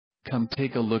Come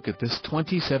take a look at this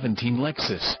 2017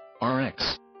 Lexus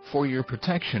RX. For your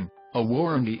protection, a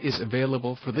warranty is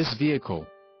available for this vehicle.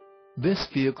 This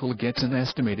vehicle gets an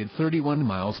estimated 31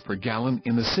 miles per gallon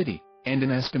in the city, and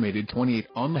an estimated 28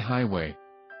 on the highway.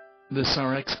 This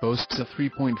RX boasts a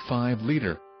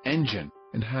 3.5-liter engine,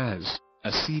 and has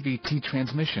a CVT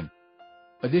transmission.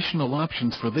 Additional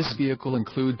options for this vehicle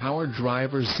include power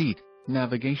driver's seat,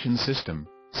 navigation system,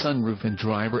 sunroof and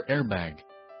driver airbag.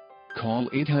 Call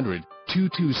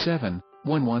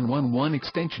 800-227-1111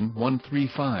 extension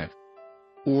 135.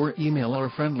 Or email our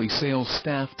friendly sales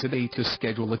staff today to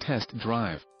schedule a test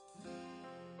drive.